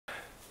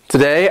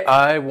Today,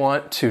 I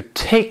want to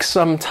take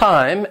some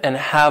time and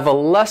have a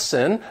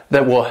lesson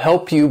that will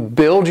help you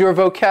build your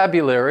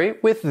vocabulary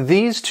with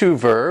these two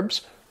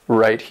verbs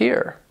right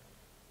here.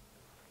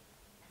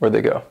 Where'd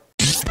they go?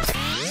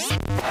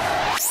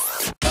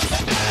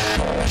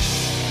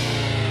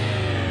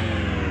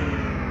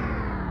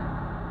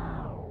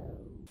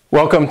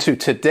 Welcome to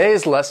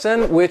today's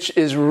lesson, which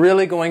is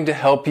really going to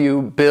help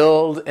you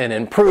build and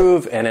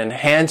improve and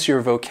enhance your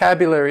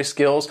vocabulary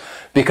skills,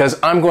 because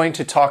I'm going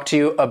to talk to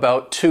you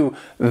about two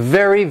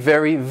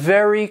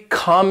very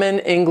common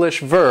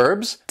English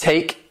verbs,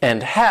 take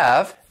and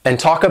have, and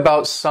talk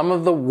about some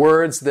of the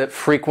words that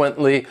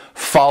frequently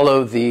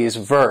follow these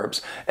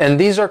verbs. And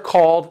these are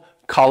called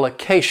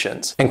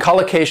collocations. And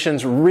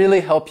collocations really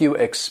help you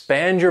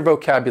expand your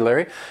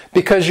vocabulary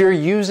because you're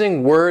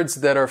using words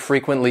that are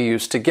frequently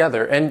used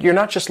together. And you're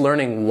not just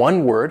learning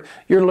one word,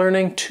 you're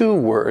learning two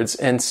words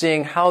and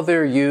seeing how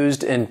they're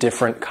used in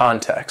different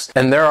contexts.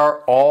 And there are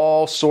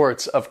all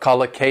sorts of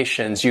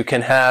collocations. You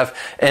can have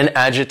an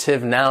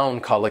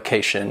adjective-noun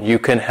collocation. You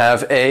can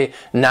have a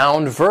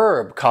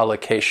noun-verb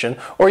collocation.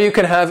 Or you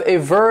can have a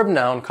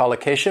verb-noun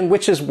collocation,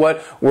 which is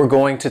what we're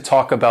going to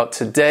talk about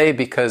today,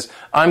 because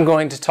I'm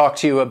going to talk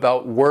to you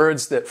about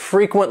words that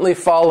frequently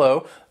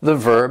follow the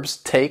verbs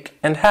take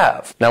and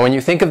have. Now, when you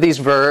think of these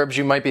verbs,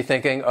 you might be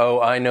thinking, oh,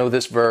 I know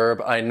this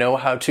verb, I know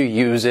how to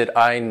use it,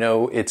 I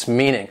know its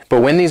meaning.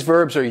 But when these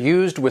verbs are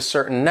used with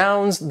certain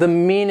nouns, the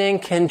meaning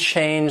can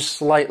change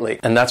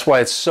slightly. And that's why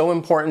it's so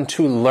important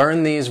to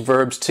learn these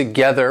verbs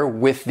together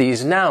with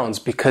these nouns,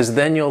 because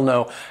then you'll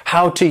know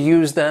how to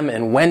use them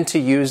and when to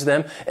use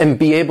them and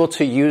be able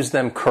to use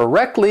them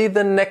correctly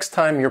the next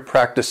time you're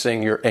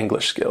practicing your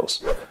English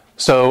skills.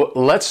 So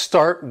let's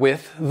start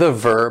with the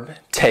verb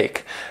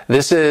take.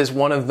 This is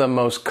one of the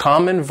most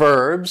common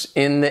verbs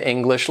in the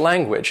English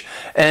language.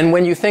 And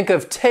when you think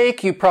of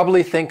take, you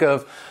probably think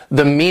of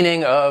the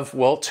meaning of,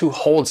 well, to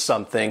hold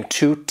something,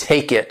 to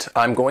take it.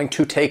 I'm going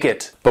to take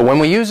it. But when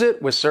we use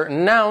it with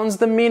certain nouns,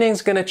 the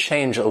meaning's going to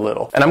change a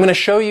little. And I'm going to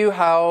show you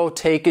how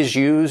take is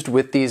used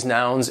with these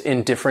nouns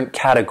in different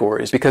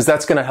categories, because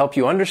that's going to help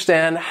you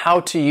understand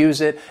how to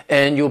use it,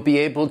 and you'll be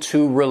able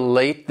to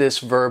relate this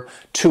verb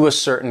to a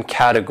certain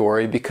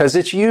category because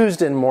it's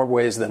used in more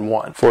ways than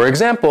one. For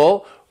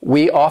example,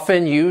 we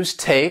often use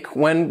take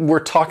when we're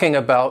talking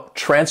about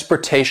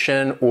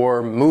transportation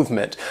or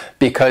movement,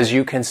 because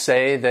you can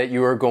say that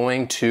you are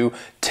going to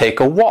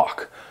take a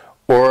walk.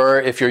 Or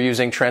if you're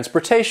using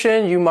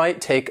transportation, you might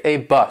take a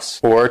bus,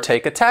 or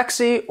take a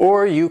taxi,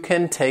 or you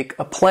can take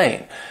a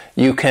plane.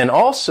 You can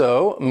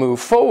also move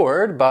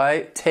forward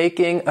by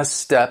taking a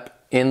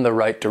step in the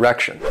right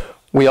direction.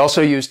 We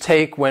also use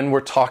take when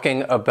we're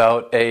talking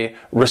about a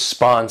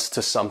response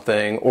to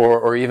something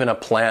or even a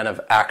plan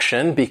of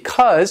action,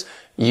 because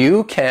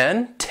you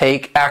can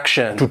take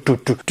action.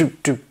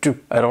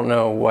 I don't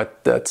know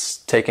what that's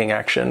taking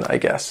action, I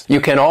guess.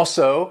 You can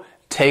also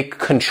take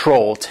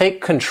control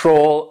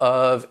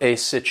of a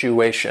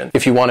situation.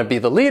 If you want to be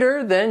the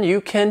leader, then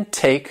you can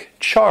take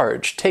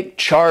charge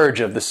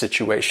of the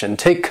situation,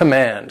 take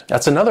command.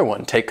 That's another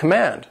one, take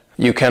command.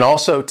 You can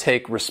also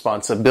take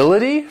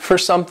responsibility for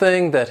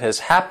something that has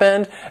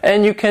happened,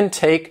 and you can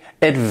take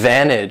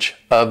advantage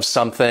of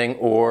something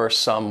or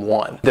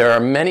someone. There are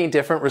many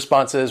different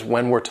responses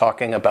when we're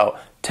talking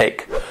about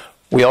take.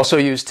 We also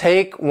use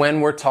take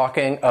when we're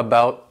talking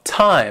about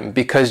time,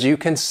 because you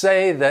can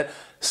say that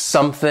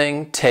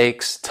something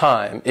takes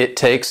time. It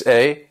takes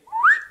a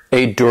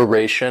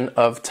duration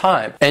of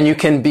time. And you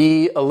can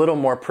be a little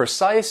more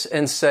precise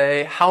and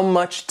say how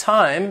much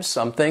time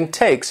something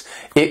takes.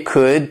 It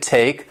could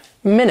take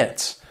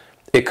minutes.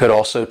 It could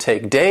also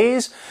take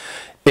days.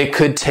 It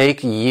could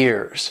take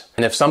years.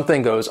 And if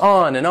something goes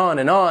on and on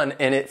and on,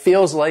 and it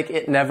feels like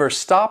it never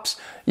stops,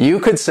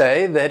 you could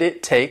say that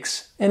it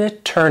takes an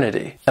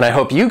eternity. And I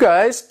hope you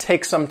guys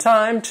take some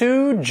time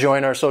to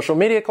join our social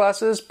media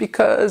classes,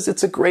 because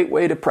it's a great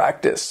way to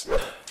practice.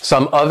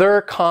 Some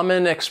other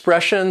common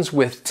expressions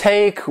with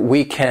take: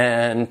 we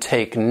can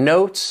take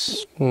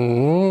notes.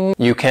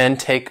 You can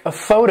take a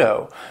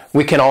photo.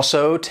 We can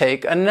also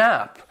take a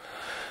nap.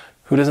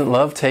 Who doesn't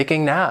love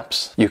taking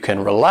naps? You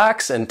can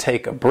relax and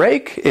take a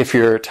break if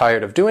you're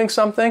tired of doing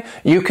something.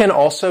 You can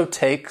also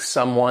take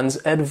someone's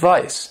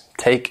advice.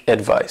 Take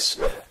advice.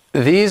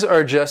 These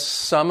are just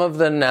some of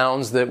the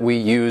nouns that we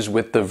use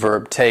with the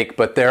verb take,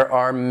 but there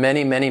are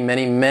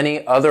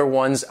many other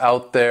ones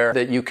out there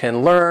that you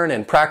can learn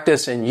and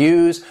practice and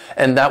use,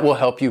 and that will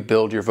help you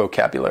build your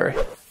vocabulary.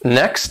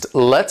 Next,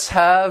 let's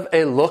have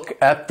a look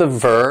at the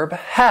verb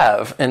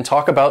have and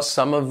talk about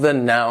some of the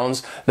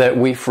nouns that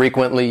we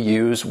frequently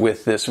use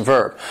with this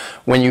verb.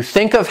 When you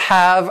think of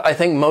have, I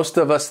think most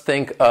of us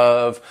think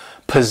of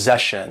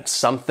possession,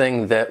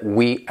 something that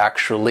we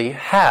actually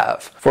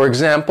have. For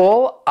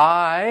example,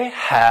 I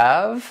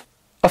have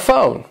a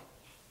phone.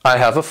 I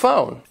have a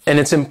phone. And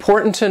it's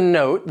important to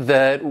note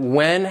that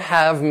when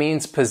have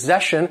means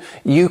possession,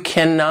 you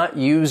cannot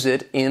use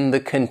it in the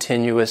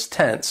continuous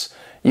tense.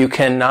 You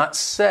cannot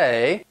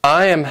say,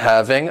 I am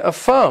having a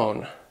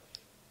phone.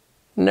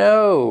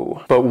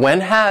 No. But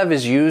when have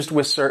is used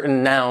with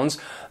certain nouns,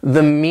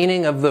 the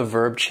meaning of the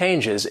verb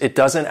changes. It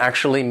doesn't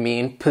actually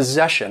mean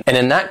possession. And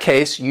in that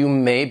case, you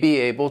may be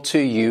able to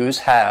use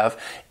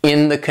have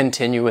in the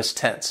continuous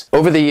tense.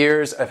 Over the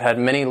years, I've had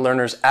many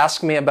learners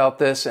ask me about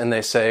this, and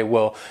they say,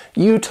 well,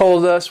 you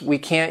told us we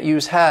can't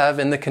use have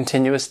in the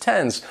continuous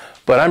tense,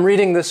 but I'm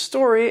reading this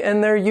story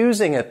and they're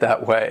using it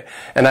that way.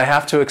 And I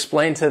have to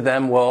explain to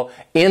them, well,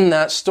 in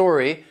that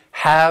story,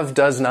 have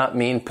does not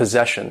mean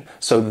possession.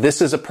 So this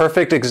is a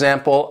perfect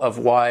example of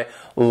why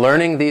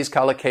learning these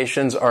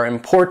collocations are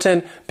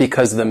important,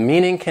 because the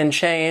meaning can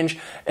change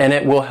and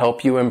it will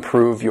help you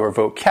improve your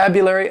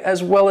vocabulary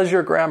as well as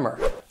your grammar.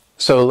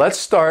 So let's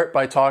start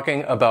by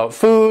talking about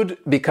food,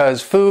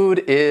 because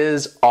food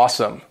is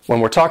awesome. When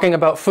we're talking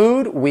about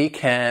food, we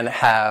can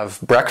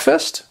have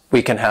breakfast,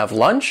 we can have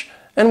lunch,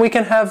 and we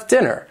can have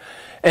dinner.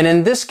 And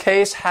in this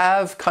case,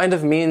 have kind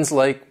of means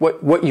like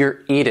what you're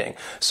eating.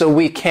 So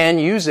we can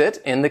use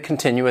it in the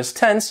continuous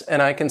tense,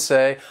 and I can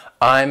say,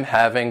 I'm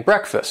having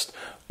breakfast,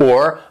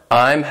 or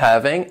I'm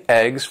having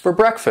eggs for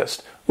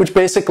breakfast, which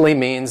basically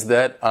means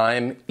that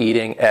I'm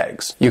eating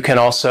eggs. You can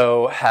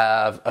also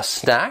have a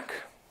snack.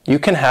 You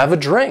can have a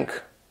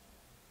drink,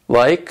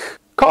 like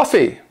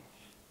coffee.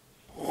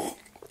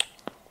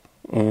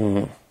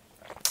 I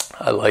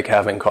like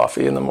having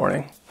coffee in the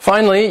morning.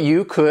 Finally,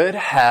 you could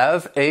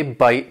have a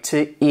bite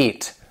to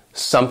eat,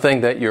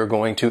 something that you're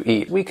going to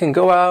eat. We can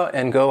go out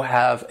and go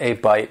have a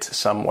bite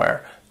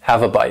somewhere.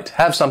 Have a bite.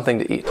 Have something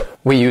to eat.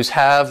 We use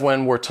have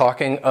when we're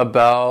talking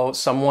about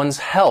someone's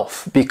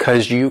health,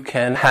 because you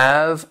can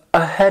have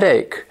a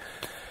headache.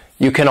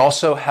 You can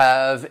also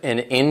have an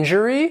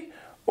injury,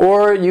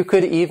 or you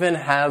could even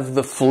have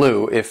the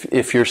flu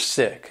if you're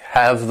sick.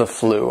 Have the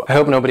flu. I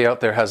hope nobody out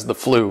there has the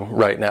flu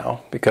right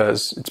now,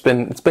 because it's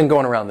been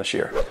going around this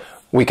year.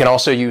 We can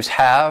also use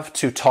have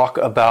to talk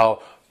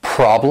about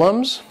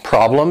problems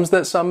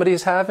that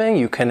somebody's having.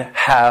 You can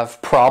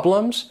have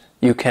problems.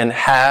 You can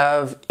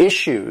have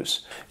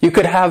issues. You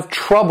could have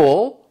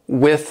trouble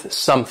with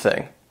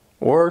something,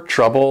 or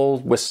trouble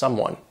with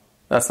someone.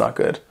 That's not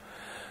good.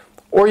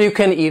 Or you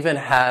can even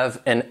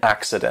have an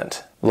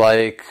accident,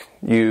 like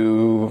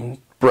you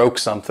broke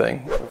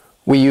something.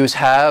 We use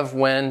have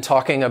when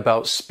talking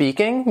about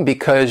speaking,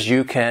 because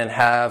you can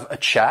have a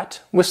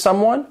chat with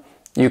someone.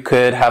 You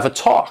could have a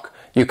talk.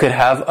 You could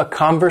have a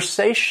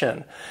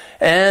conversation.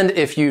 And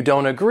if you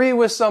don't agree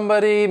with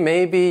somebody,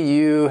 maybe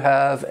you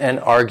have an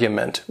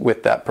argument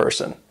with that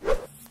person.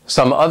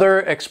 Some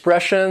other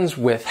expressions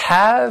with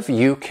have: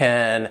 you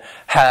can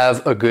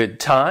have a good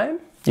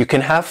time. You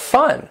can have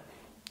fun.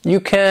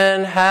 You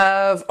can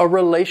have a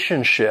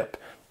relationship.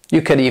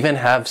 You could even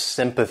have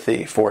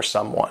sympathy for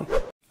someone.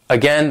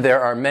 Again, there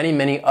are many,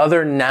 many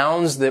other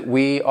nouns that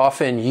we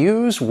often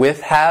use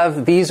with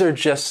have. These are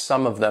just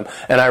some of them.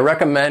 And I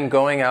recommend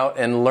going out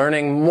and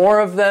learning more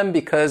of them,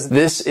 because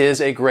this is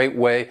a great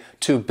way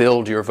to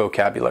build your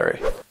vocabulary.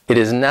 It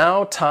is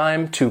now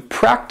time to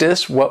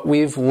practice what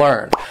we've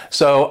learned.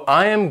 So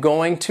I am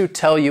going to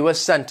tell you a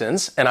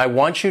sentence, and I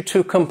want you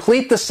to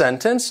complete the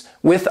sentence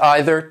with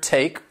either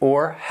take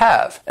or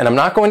have. And I'm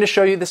not going to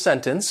show you the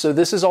sentence, so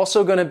this is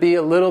also going to be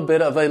a little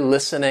bit of a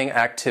listening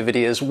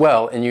activity as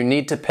well, and you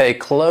need to pay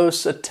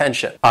close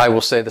attention. I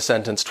will say the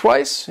sentence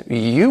twice,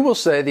 you will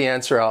say the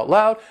answer out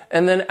loud,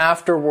 and then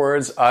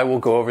afterwards I will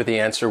go over the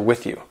answer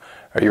with you.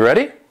 Are you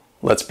ready?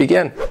 Let's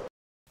begin.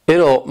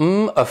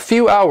 It'll a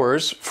few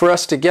hours for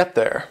us to get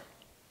there.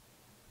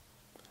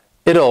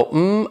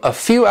 It'll a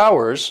few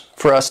hours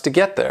for us to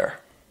get there.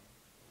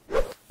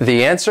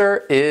 The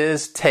answer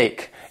is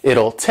take.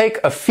 It'll take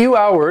a few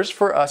hours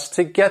for us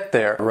to get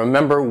there.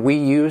 Remember, we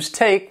use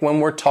take when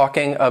we're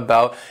talking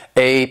about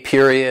a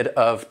period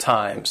of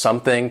time.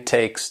 Something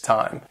takes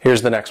time.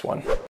 Here's the next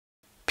one.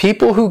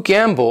 People who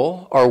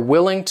gamble are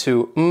willing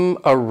to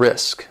a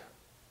risk.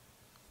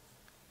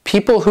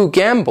 People who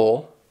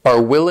gamble are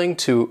willing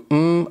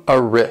to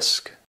a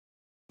risk.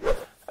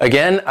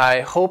 Again,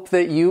 I hope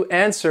that you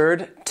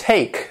answered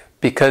take,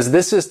 because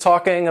this is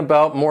talking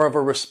about more of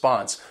a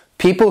response.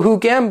 People who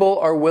gamble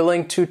are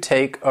willing to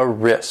take a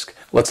risk.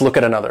 Let's look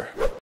at another.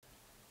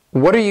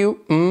 What are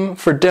you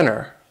for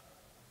dinner?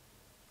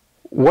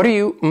 What are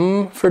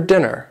you for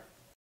dinner?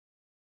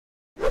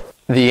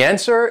 The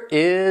answer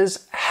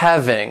is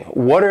having.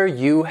 What are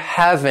you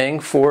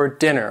having for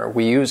dinner?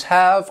 We use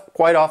have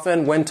quite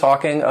often when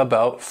talking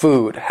about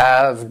food.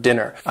 Have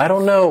dinner. I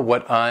don't know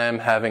what I'm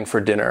having for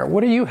dinner.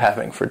 What are you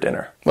having for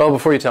dinner? Well,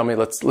 before you tell me,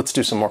 let's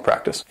do some more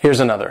practice. Here's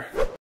another.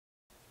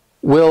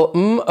 Will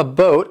a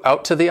boat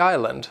out to the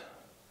island?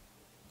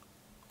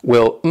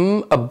 Will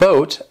a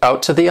boat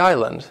out to the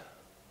island?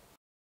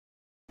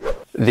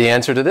 The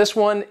answer to this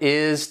one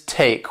is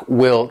take.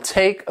 We'll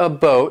take a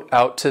boat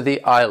out to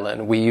the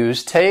island. We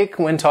use take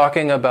when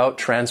talking about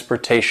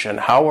transportation.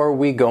 How are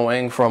we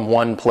going from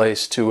one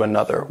place to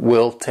another?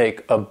 We'll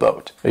take a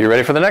boat. Are you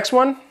ready for the next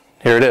one?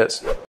 Here it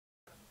is.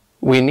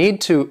 We need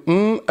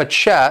to a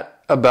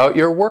chat about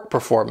your work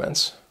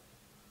performance.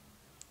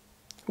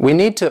 We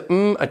need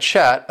to a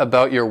chat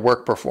about your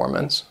work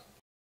performance.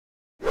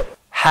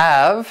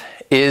 Have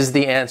is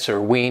the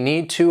answer. We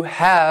need to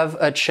have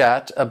a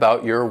chat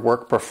about your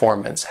work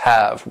performance.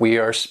 Have. We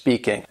are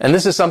speaking. And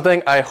this is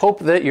something I hope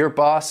that your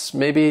boss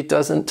maybe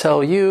doesn't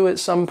tell you at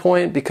some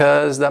point,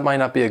 because that might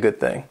not be a good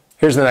thing.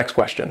 Here's the next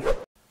question.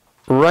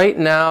 Right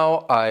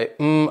now, I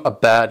a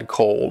bad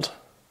cold.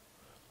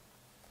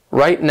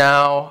 Right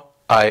now,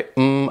 I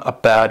a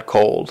bad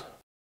cold.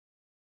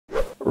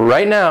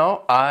 Right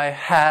now, I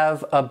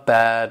have a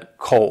bad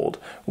cold.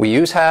 We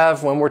use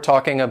have when we're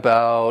talking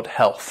about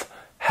health.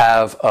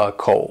 Have a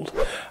cold.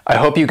 I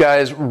hope you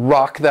guys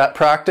rock that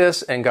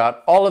practice and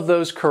got all of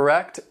those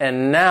correct.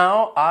 And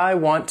now I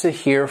want to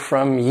hear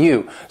from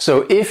you.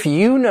 So if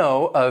you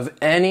know of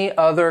any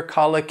other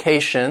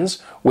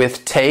collocations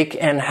with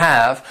take and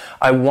have,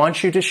 I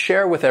want you to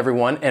share with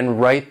everyone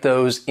and write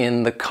those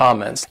in the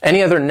comments.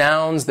 Any other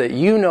nouns that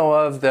you know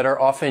of that are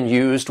often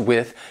used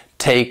with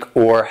take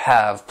or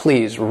have,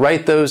 please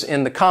write those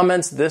in the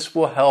comments. This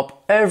will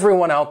help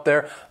everyone out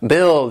there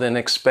build and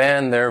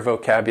expand their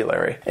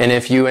vocabulary. And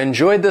if you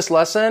enjoyed this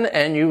lesson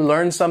and you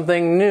learned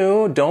something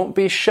new, don't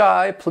be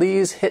shy.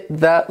 Please hit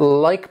that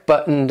like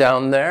button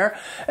down there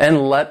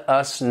and let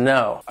us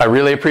know. I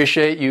really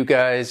appreciate you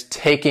guys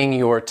taking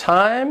your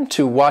time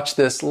to watch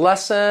this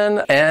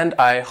lesson, and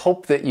I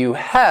hope that you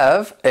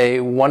have a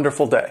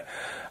wonderful day.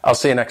 I'll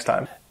see you next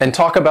time. And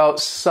talk about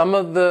some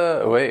of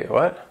the, wait,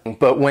 what?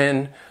 But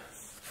when,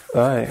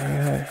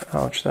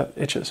 ouch, that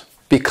itches.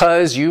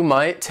 Because you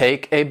might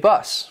take a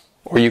bus,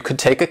 or you could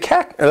take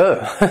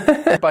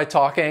a by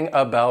talking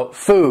about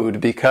food,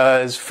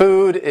 because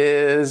food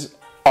is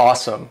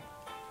awesome.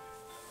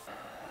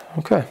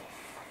 Okay.